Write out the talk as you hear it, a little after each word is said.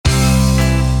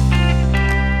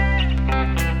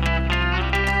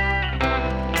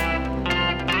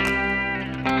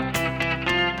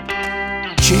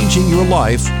changing your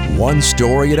life one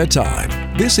story at a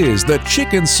time. This is the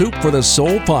Chicken Soup for the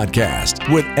Soul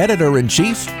podcast with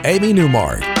Editor-in-Chief Amy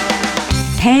Newmark.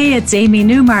 Hey, it's Amy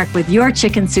Newmark with your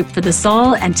Chicken Soup for the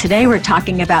Soul, and today we're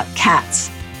talking about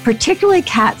cats, particularly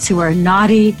cats who are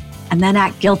naughty and then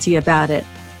act guilty about it.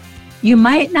 You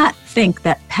might not think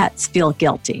that pets feel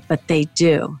guilty, but they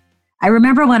do. I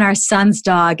remember when our son's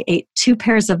dog ate 2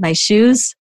 pairs of my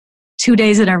shoes 2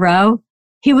 days in a row.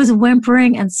 He was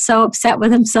whimpering and so upset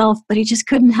with himself, but he just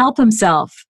couldn't help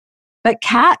himself. But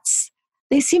cats,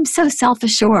 they seem so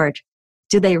self-assured.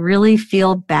 Do they really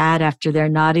feel bad after they're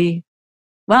naughty?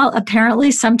 Well,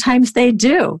 apparently sometimes they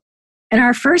do. In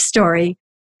our first story,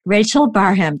 Rachel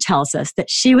Barham tells us that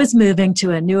she was moving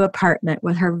to a new apartment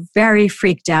with her very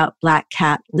freaked out black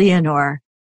cat, Leonore.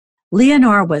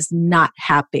 Leonore was not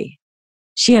happy.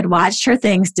 She had watched her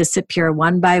things disappear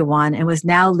one by one and was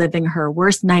now living her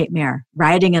worst nightmare,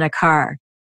 riding in a car.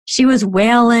 She was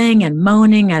wailing and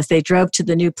moaning as they drove to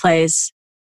the new place.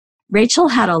 Rachel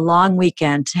had a long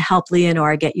weekend to help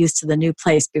Leonore get used to the new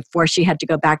place before she had to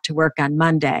go back to work on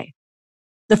Monday.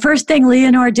 The first thing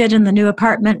Leonore did in the new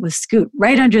apartment was scoot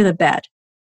right under the bed.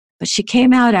 But she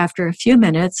came out after a few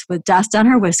minutes with dust on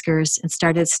her whiskers and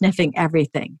started sniffing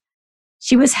everything.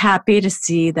 She was happy to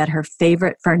see that her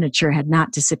favorite furniture had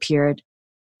not disappeared,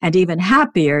 and even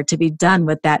happier to be done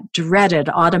with that dreaded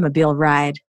automobile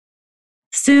ride.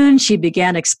 Soon she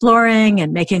began exploring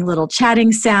and making little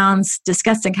chatting sounds,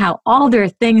 discussing how all their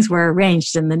things were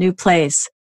arranged in the new place.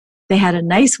 They had a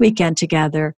nice weekend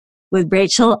together, with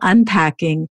Rachel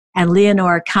unpacking and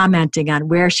Leonore commenting on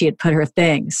where she had put her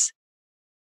things.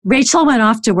 Rachel went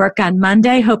off to work on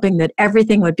Monday, hoping that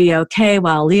everything would be okay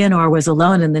while Leonore was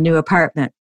alone in the new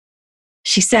apartment.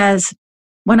 She says,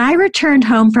 "When I returned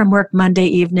home from work Monday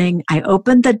evening, I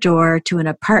opened the door to an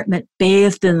apartment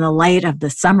bathed in the light of the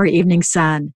summer evening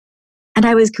sun, and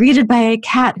I was greeted by a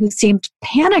cat who seemed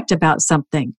panicked about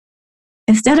something.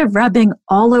 Instead of rubbing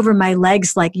all over my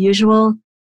legs like usual,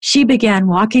 she began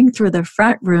walking through the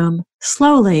front room,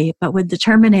 slowly but with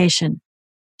determination.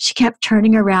 She kept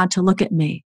turning around to look at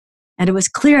me, and it was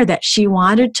clear that she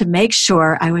wanted to make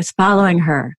sure I was following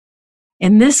her.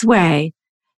 In this way,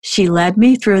 she led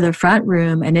me through the front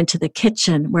room and into the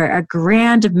kitchen where a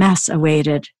grand mess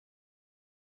awaited."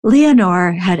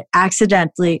 Leonore had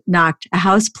accidentally knocked a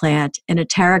houseplant in a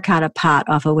terracotta pot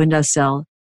off a windowsill.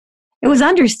 It was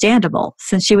understandable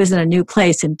since she was in a new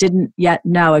place and didn't yet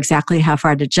know exactly how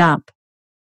far to jump.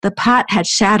 The pot had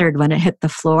shattered when it hit the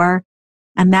floor,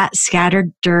 and that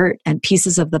scattered dirt and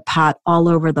pieces of the pot all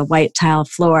over the white tile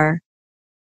floor.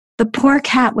 The poor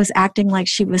cat was acting like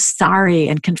she was sorry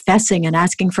and confessing and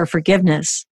asking for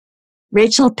forgiveness.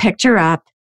 Rachel picked her up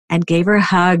and gave her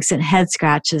hugs and head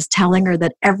scratches, telling her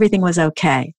that everything was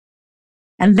okay.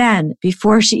 And then,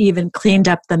 before she even cleaned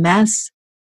up the mess,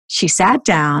 she sat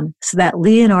down so that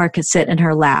Leonore could sit in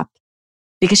her lap,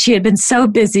 because she had been so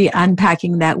busy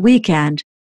unpacking that weekend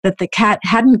that the cat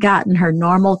hadn't gotten her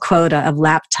normal quota of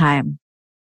lap time.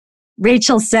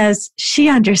 Rachel says she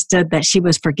understood that she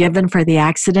was forgiven for the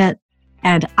accident,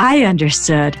 and I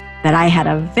understood that I had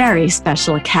a very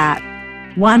special cat,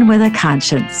 one with a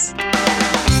conscience.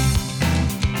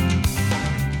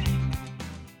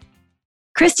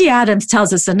 Christy Adams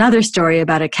tells us another story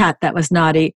about a cat that was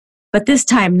naughty, but this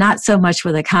time not so much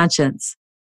with a conscience.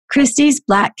 Christy's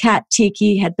black cat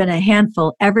Tiki had been a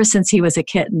handful ever since he was a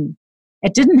kitten.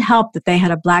 It didn't help that they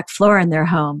had a black floor in their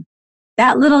home.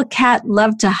 That little cat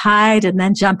loved to hide and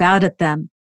then jump out at them.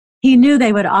 He knew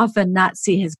they would often not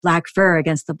see his black fur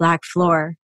against the black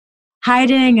floor.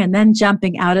 Hiding and then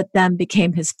jumping out at them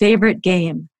became his favorite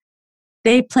game.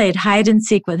 They played hide and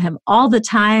seek with him all the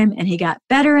time, and he got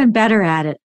better and better at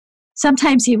it.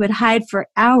 Sometimes he would hide for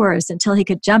hours until he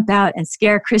could jump out and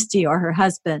scare Christy or her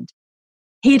husband.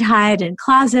 He'd hide in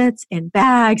closets, in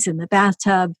bags, in the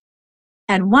bathtub,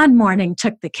 and one morning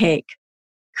took the cake.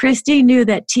 Christy knew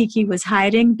that Tiki was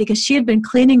hiding because she had been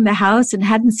cleaning the house and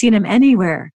hadn't seen him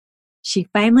anywhere. She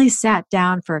finally sat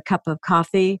down for a cup of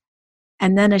coffee,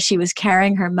 and then as she was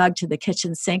carrying her mug to the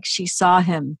kitchen sink, she saw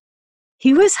him.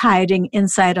 He was hiding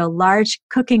inside a large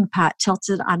cooking pot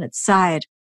tilted on its side.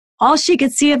 All she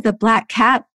could see of the black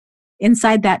cat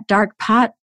inside that dark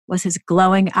pot was his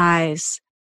glowing eyes.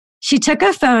 She took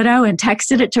a photo and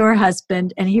texted it to her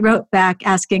husband, and he wrote back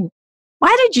asking,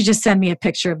 "Why did you just send me a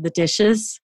picture of the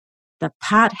dishes?" "The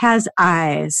pot has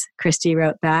eyes," Christy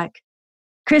wrote back.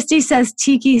 Christy says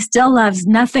Tiki still loves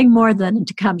nothing more than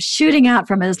to come shooting out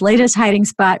from his latest hiding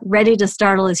spot, ready to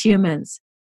startle his humans.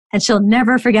 And she'll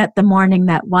never forget the morning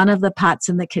that one of the pots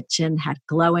in the kitchen had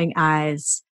glowing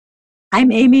eyes. I'm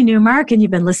Amy Newmark, and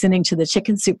you've been listening to the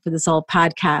Chicken Soup for the Soul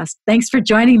podcast. Thanks for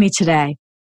joining me today.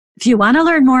 If you want to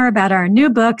learn more about our new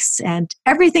books and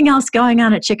everything else going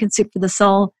on at Chicken Soup for the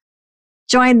Soul,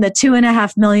 join the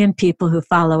 2.5 million people who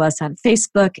follow us on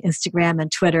Facebook, Instagram,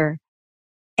 and Twitter.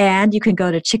 And you can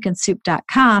go to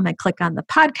chickensoup.com and click on the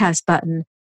podcast button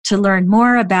to learn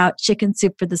more about Chicken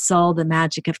Soup for the Soul, The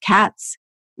Magic of Cats.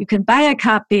 You can buy a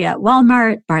copy at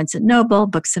Walmart, Barnes & Noble,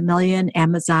 Books A Million,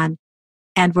 Amazon,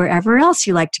 and wherever else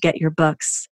you like to get your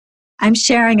books. I'm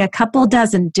sharing a couple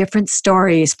dozen different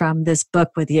stories from this book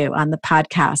with you on the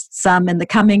podcast, some in the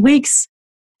coming weeks,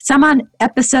 some on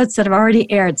episodes that have already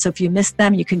aired. So if you missed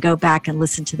them, you can go back and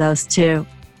listen to those too.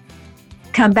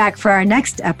 Come back for our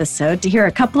next episode to hear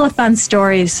a couple of fun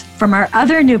stories from our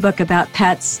other new book about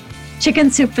pets,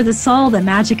 Chicken Soup for the Soul, The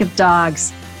Magic of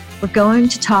Dogs. We're going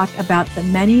to talk about the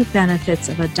many benefits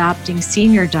of adopting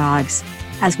senior dogs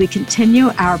as we continue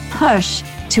our push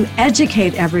to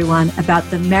educate everyone about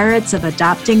the merits of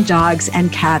adopting dogs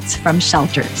and cats from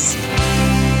shelters.